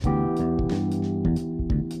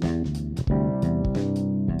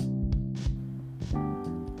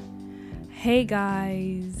Hey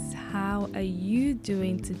guys, how are you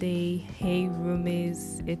doing today? Hey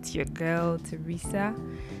roomies, it's your girl Teresa,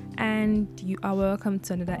 and you are welcome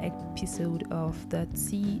to another episode of the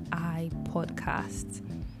TI podcast.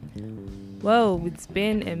 Well, it's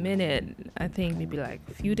been a minute, I think maybe like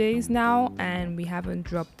a few days now, and we haven't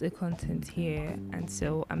dropped the content here, and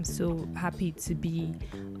so I'm so happy to be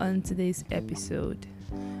on today's episode.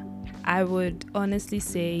 I would honestly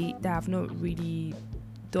say that I've not really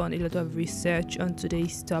done a lot of research on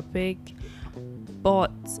today's topic,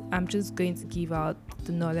 but I'm just going to give out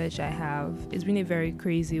the knowledge I have. It's been a very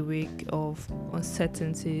crazy week of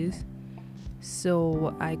uncertainties,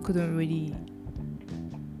 so I couldn't really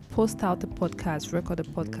post out the podcast, record a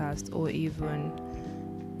podcast, or even,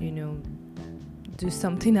 do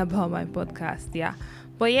something about my podcast. Yeah.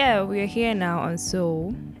 But yeah, we're here now, and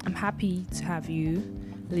so I'm happy to have you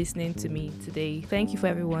listening to me today. Thank you for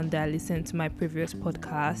everyone that listened to my previous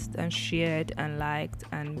podcast and shared and liked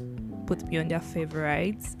and put me on their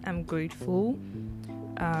favorites. I'm grateful.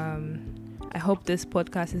 I hope this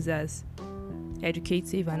podcast is as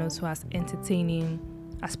educative and also as entertaining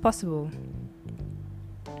as possible.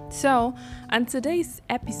 So, on today's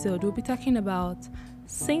episode, we'll be talking about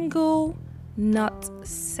single, not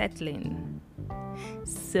settling.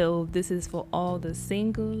 So this is for all the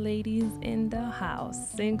single ladies in the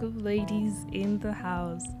house,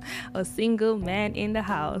 or single man in the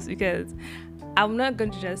house, because I'm not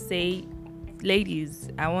going to just say ladies.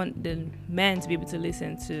 I want the men to be able to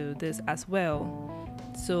listen to this as well.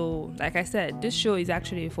 So like I said, this show is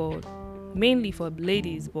actually mainly for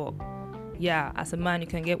ladies, but yeah, as a man you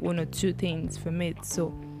can get one or two things from it.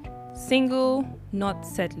 So single, not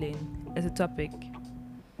settling is a topic.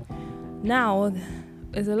 Now,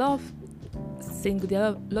 there are a lot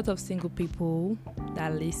of single people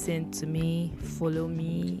that listen to me, follow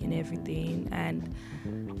me and everything, and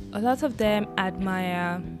a lot of them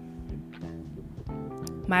admire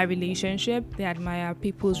my relationship. They admire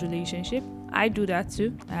people's relationship. I do that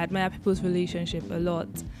too. I admire people's relationship a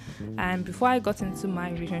lot. And before I got into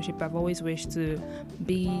my relationship, I've always wished to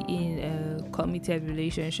be in a committed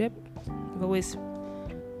relationship. I've always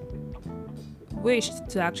wished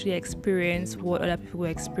to actually experience what other people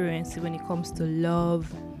experience when it comes to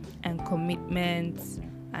love and commitment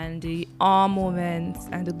and the moments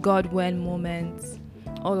and the God-when moments,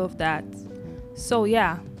 all of that. So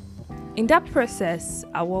yeah, in that process,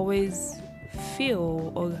 I will always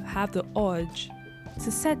feel or have the urge to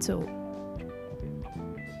settle.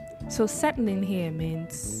 So settling here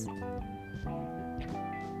means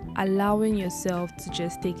allowing yourself to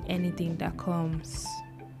just take anything that comes.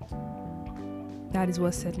 That is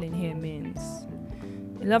what settling here means.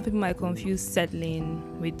 A lot of people might confuse settling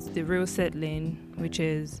with the real settling, which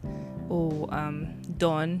is,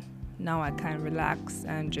 done. Now I can relax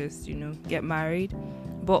and just, get married.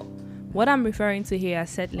 But what I'm referring to here as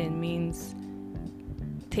settling means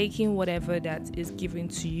taking whatever that is given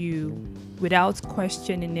to you without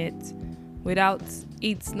questioning it, without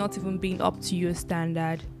it not even being up to your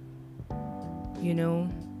standard,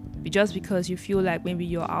 just because you feel like maybe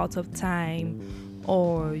you're out of time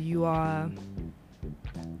or you are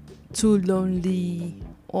too lonely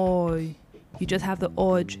or you just have the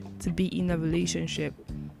urge to be in a relationship.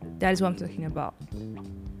 That is what I'm talking about.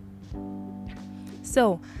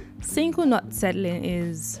 So, single not settling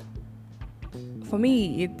is, for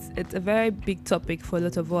me, it's a very big topic for a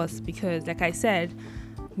lot of us because, like I said,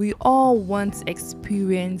 we all want to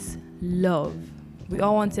experience love. We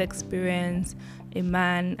all want to experience a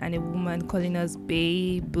man and a woman calling us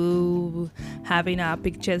babe, boo, having our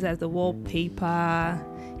pictures as the wallpaper,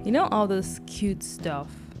 all this cute stuff.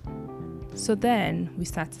 So then we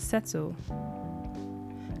start to settle.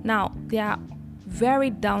 Now, there are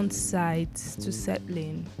very downsides to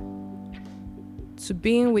settling, to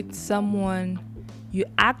being with someone you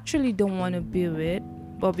actually don't want to be with,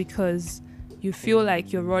 but because you feel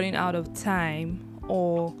like you're running out of time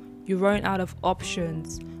or you're running out of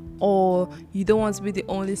options, or you don't want to be the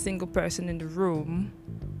only single person in the room.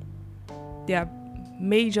 There are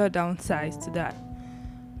major downsides to that.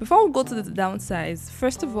 Before we go to the downsides,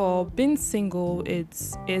 first of all, being single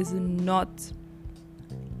is not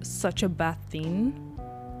such a bad thing.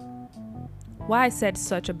 Why I said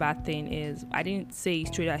such a bad thing is I didn't say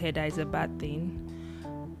straight ahead that it's a bad thing,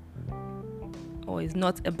 or it's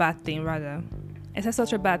not a bad thing rather. It's not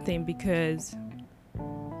such a bad thing because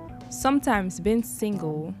sometimes being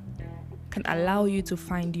single can allow you to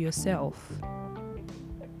find yourself.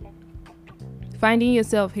 Finding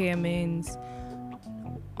yourself here means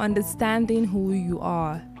understanding who you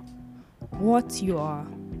are, what you are,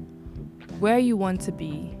 where you want to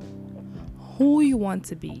be, who you want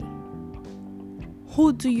to be,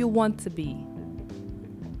 Who do you want to be?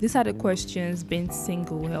 These are the questions being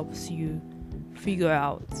single helps you figure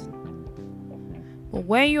out. But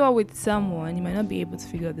when you are with someone, you might not be able to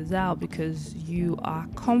figure this out because you are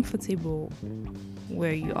comfortable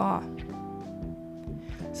where you are.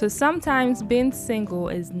 So sometimes being single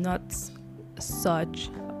is not such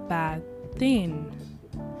a bad thing.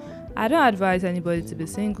 I don't advise anybody to be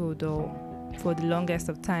single though for the longest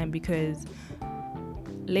of time, because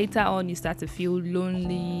later on you start to feel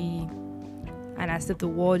lonely, and as if the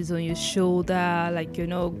world is on your shoulder, like you're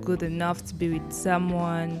not good enough to be with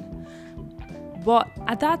someone. But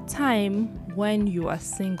at that time when you are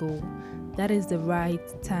single, that is the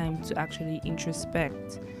right time to actually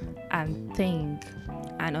introspect and think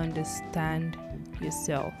and understand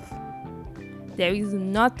yourself. There is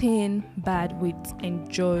nothing bad with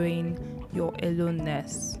enjoying your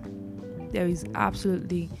aloneness. There is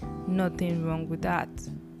absolutely nothing wrong with that.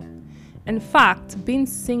 In fact, being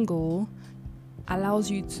single allows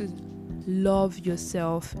you to love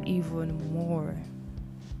yourself even more.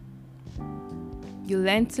 You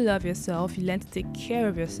learn to love yourself, you learn to take care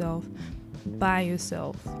of yourself by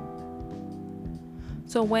yourself.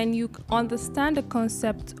 So when you understand the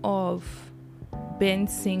concept of being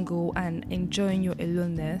single and enjoying your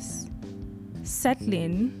aloneness,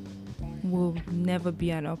 settling will never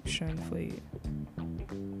be an option for you.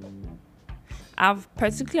 I've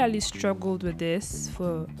particularly struggled with this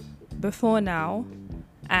for before now,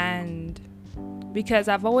 and because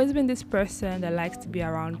I've always been this person that likes to be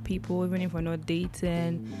around people, even if we're not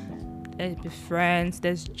dating. Let's be friends,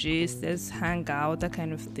 let's gist, let's hang out, that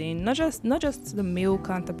kind of thing. Not just the male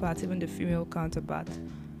counterpart, even the female counterpart.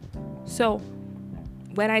 So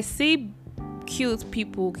when I see cute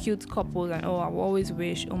people, cute couples, and I always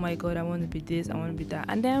wish, oh my god, I want to be this, I want to be that.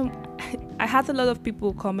 And then I had a lot of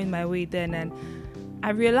people coming my way then, and I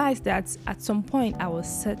realized that at some point I was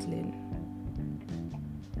settling.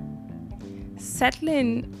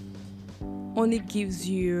 Settling only gives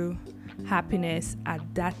you happiness at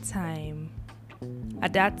that time,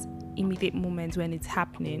 at that immediate moment when it's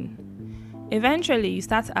happening. Eventually, you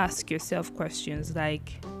start to ask yourself questions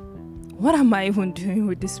like, what am I even doing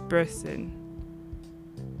with this person?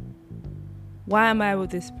 Why am I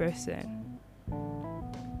with this person?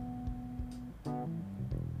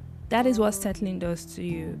 That is what settling does to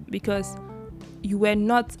you, because you were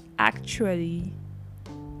not actually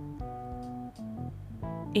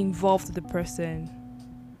involved with the person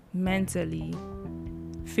mentally,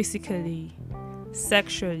 physically,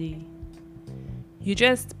 sexually. You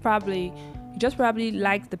just probably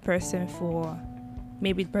liked the person for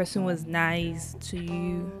maybe the person was nice to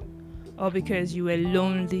you, or because you were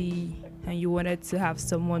lonely and you wanted to have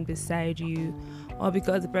someone beside you, or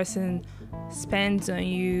because the person spends on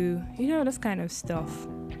you, this kind of stuff.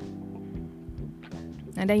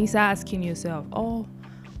 And then you start asking yourself, oh,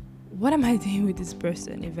 what am I doing with this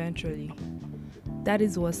person eventually? That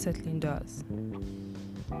is what settling does.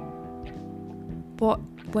 But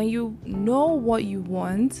when you know what you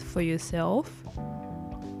want for yourself,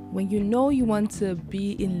 when you know you want to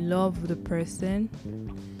be in love with the person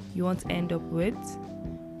you want to end up with,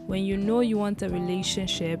 when you know you want a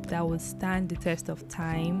relationship that will stand the test of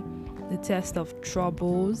time, the test of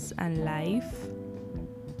troubles and life,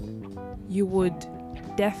 you would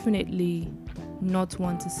definitely not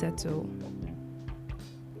want to settle.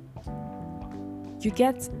 You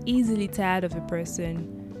get easily tired of the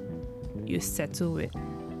person you settle with.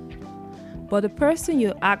 But the person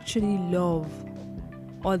you actually love,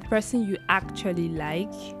 or the person you actually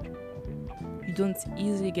like, you don't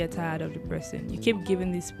easily get tired of the person. You keep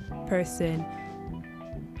giving this person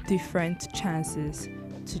different chances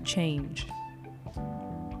to change.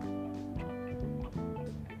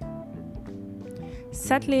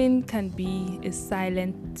 Settling can be a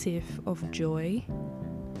silent thief of joy,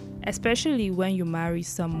 especially when you marry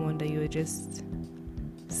someone that you're just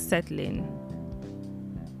settling.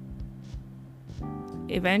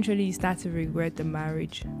 Eventually you start to regret the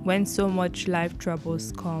marriage. When so much life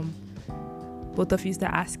troubles come, both of you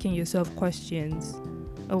start asking yourself questions.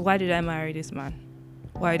 Oh, why did I marry this man?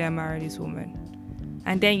 Why did I marry this woman?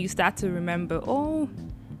 And then you start to remember, oh,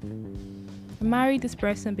 I married this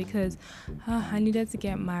person because I needed to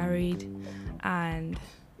get married and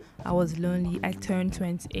I was lonely. I turned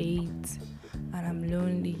 28 and I'm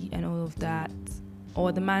lonely and all of that.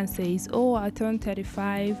 Or the man says, oh, I turned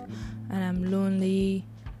 35 and I'm lonely.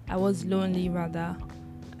 I was lonely rather,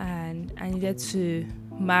 and I needed to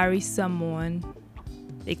marry someone.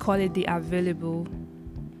 They call it the available,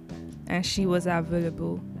 and she was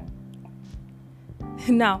available.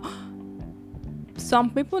 Now, some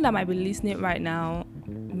people that might be listening right now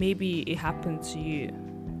maybe it happened to you.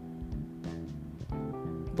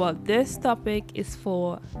 But this topic is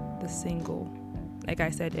for the single. Like I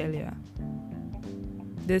said earlier,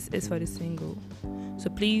 this is for the single. So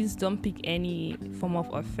please don't pick any form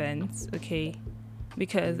of offense, okay?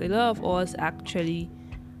 Because a lot of us actually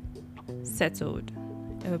settled.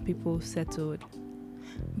 People settled.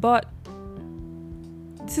 But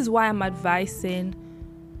this is why I'm advising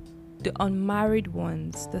the unmarried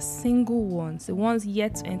ones, the single ones, the ones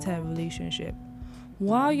yet to enter a relationship.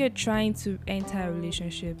 While you're trying to enter a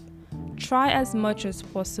relationship, try as much as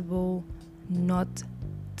possible not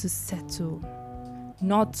to settle,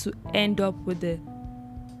 not to end up with the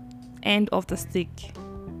end of the stick,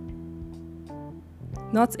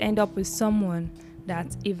 not to end up with someone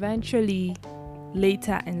that eventually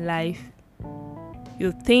later in life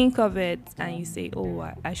you think of it and you say,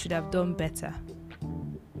 oh, I should have done better.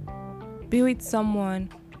 Be with someone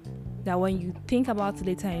that when you think about it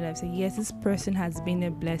later in your life, say, yes, this person has been a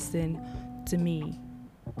blessing to me.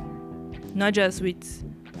 Not just with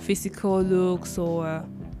physical looks or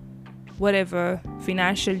whatever,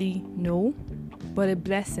 financially, no, but a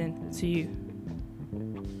blessing to you.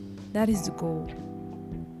 That is the goal.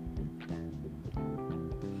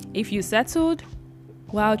 If you settled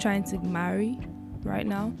while trying to marry right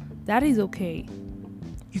now, that is okay.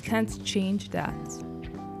 You can't change that.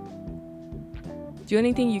 The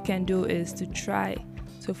only thing you can do is to try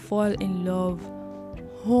to fall in love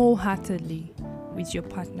wholeheartedly with your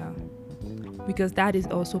partner, because that is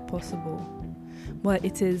also possible. But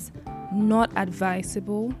it is not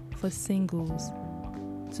advisable for singles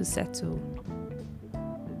to settle.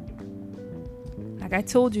 Like I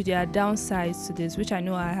told you, there are downsides to this, which I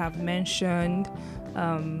know I have mentioned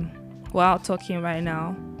while talking right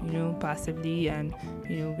now, passively and,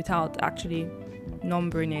 without actually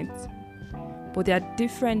numbering it. But there are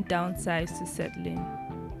different downsides to settling.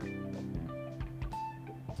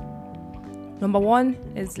 Number one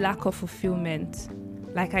is lack of fulfillment.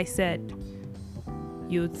 Like I said,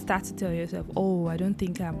 you'd start to tell yourself, oh, I don't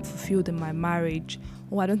think I'm fulfilled in my marriage.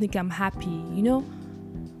 Oh, I don't think I'm happy.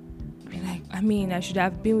 I should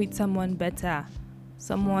have been with someone better.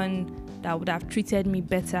 Someone that would have treated me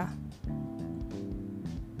better.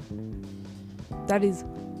 That is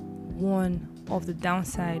one of the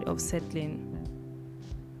downside of settling.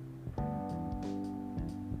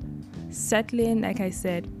 Settling, like I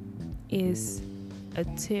said, is a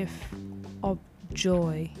thief of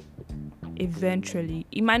joy. Eventually,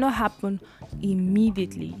 it might not happen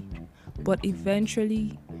immediately, but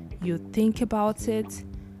eventually you think about it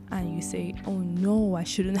and you say, oh no, I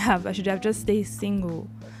should have just stayed single.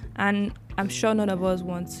 And I'm sure none of us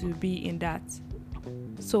want to be in that.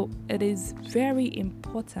 So it is very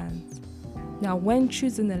important. Now, when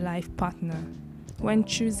choosing a life partner, when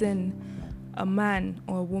choosing a man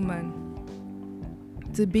or a woman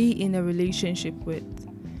to be in a relationship with,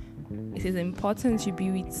 it is important to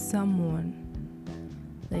be with someone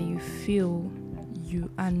that you feel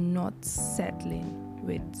you are not settling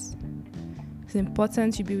with. It's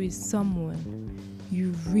important to be with someone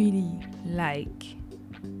you really like.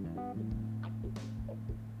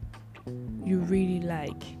 You really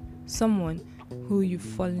like. Someone who you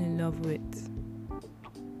fall in love with.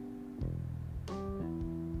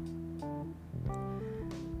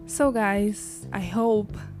 So guys, I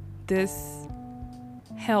hope this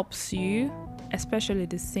helps you, especially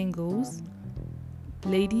the singles,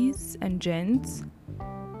 ladies and gents.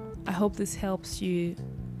 I hope this helps you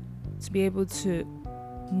to be able to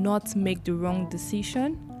not make the wrong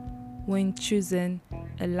decision when choosing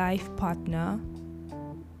a life partner.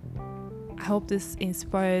 I hope this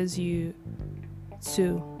inspires you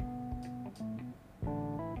to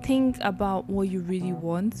think about what you really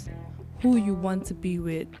want, who you want to be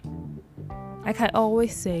with. Like I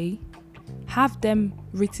always say, have them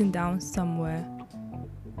written down somewhere.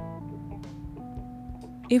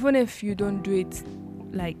 Even if you don't do it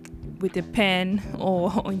like with a pen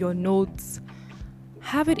or on your notes,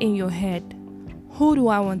 have it in your head. Who do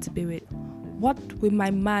I want to be with? What will my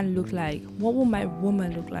man look like? What will my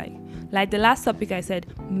woman look like? Like the last topic I said,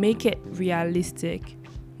 make it realistic.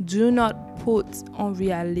 Do not put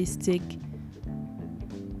unrealistic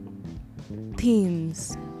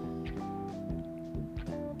things,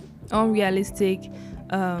 unrealistic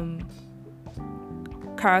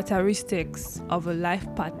characteristics of a life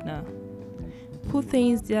partner. Put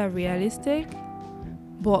things that are realistic,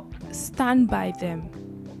 but stand by them.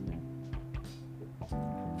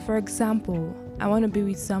 For example, I want to be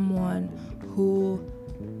with someone who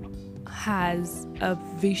has a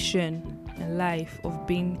vision in life of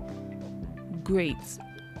being great.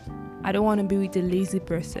 I don't want to be with a lazy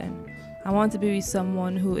person. I want to be with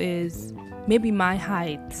someone who is maybe my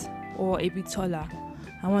height or a bit taller.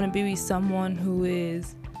 I want to be with someone who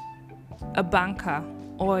is a banker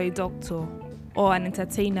or a doctor or an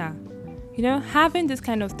entertainer. Having these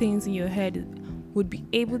kind of things in your head would be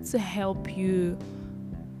able to help you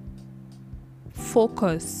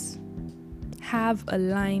focus, have a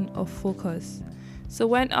line of focus. So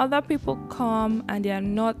when other people come and they are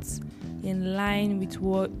not in line with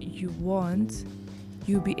what you want,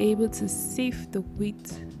 you'll be able to sift the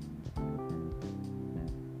wheat.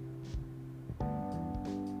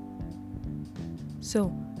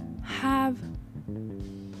 So have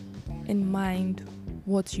in mind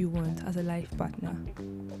what you want as a life partner,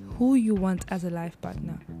 who you want as a life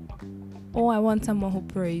partner. Oh, I want someone who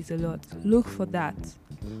prays a lot. Look for that.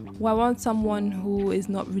 Oh, I want someone who is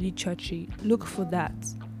not really churchy. Look for that.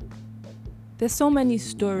 There's so many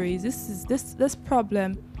stories. This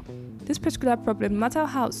particular problem, no matter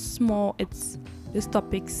how small this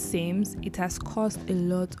topic seems, it has caused a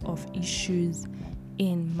lot of issues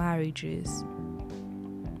in marriages.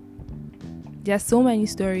 There are so many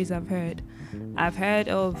stories I've heard. I've heard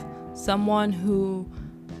of a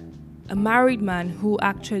married man who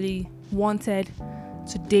actually wanted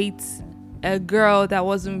to date a girl that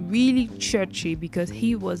wasn't really churchy because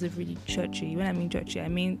he wasn't really churchy. When I mean churchy, I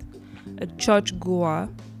mean a church goer.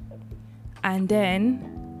 And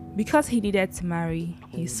then, because he needed to marry,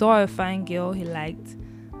 he saw a fine girl he liked,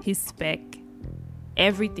 his spec,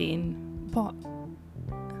 everything,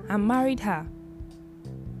 and married her.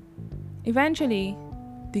 Eventually,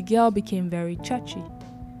 the girl became very churchy.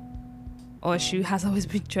 Or she has always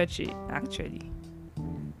been churchy, actually.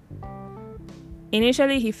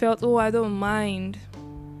 Initially, he felt, I don't mind.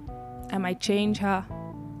 I might change her.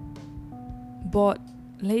 But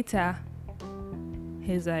later,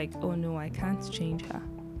 he's like, oh no, I can't change her.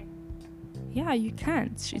 Yeah, you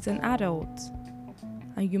can't. She's an adult.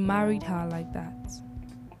 And you married her like that.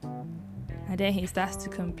 And then he starts to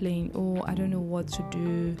complain, I don't know what to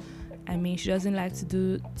do. I mean, she doesn't like to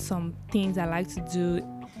do some things I like to do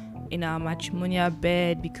in our matrimonial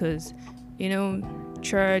bed because,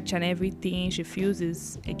 church and everything she feels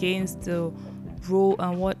is against the rule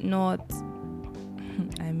and whatnot.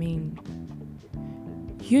 I mean,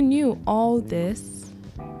 you knew all this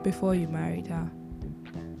before you married her.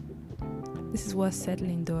 This is what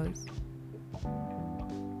settling does.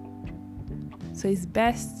 So it's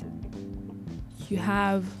best you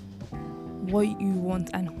have what you want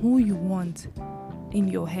and who you want in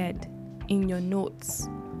your head, in your notes,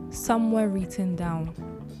 somewhere written down,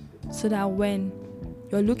 so that when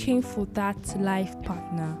you're looking for that life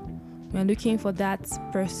partner, when you're looking for that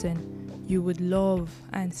person you would love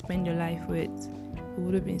and spend your life with, it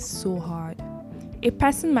would have been so hard. A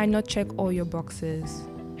person might not check all your boxes,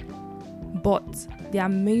 but there are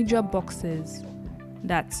major boxes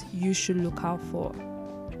that you should look out for.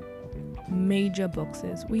 Major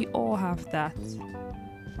boxes. We all have that.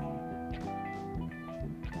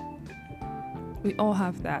 We all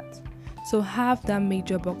have that. So have that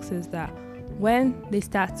major boxes that when they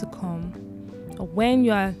start to come, or when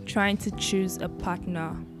you are trying to choose a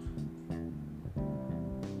partner,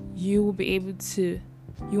 you will be able to,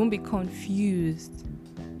 you won't be confused.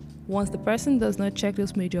 Once the person does not check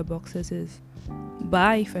those major boxes, is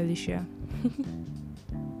bye, Felicia.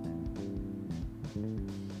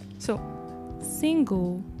 So,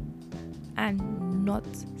 single and not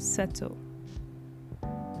settle.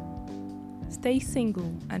 Stay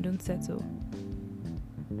single and don't settle.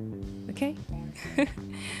 Okay?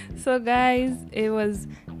 So guys, it was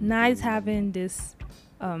nice having this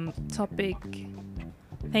topic.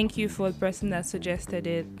 Thank you for the person that suggested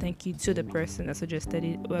it. Thank you to the person that suggested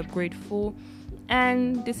it. We're grateful.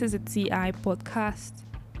 And this is a TI podcast.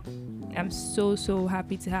 I'm so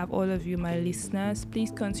happy to have all of you, my listeners.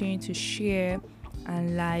 Please continue to share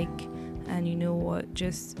and like, and you know what,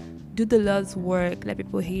 just do the Lord's work. Let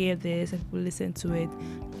people hear this, let people listen to it,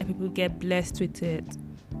 let people get blessed with it,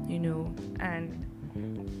 and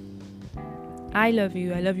I love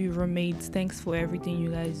you roommates. Thanks for everything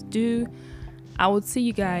you guys do. I will see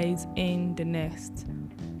you guys in the next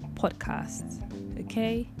podcast.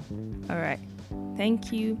 Okay? All right.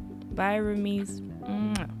 Thank you. Bye, roomies.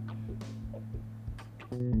 Mwah.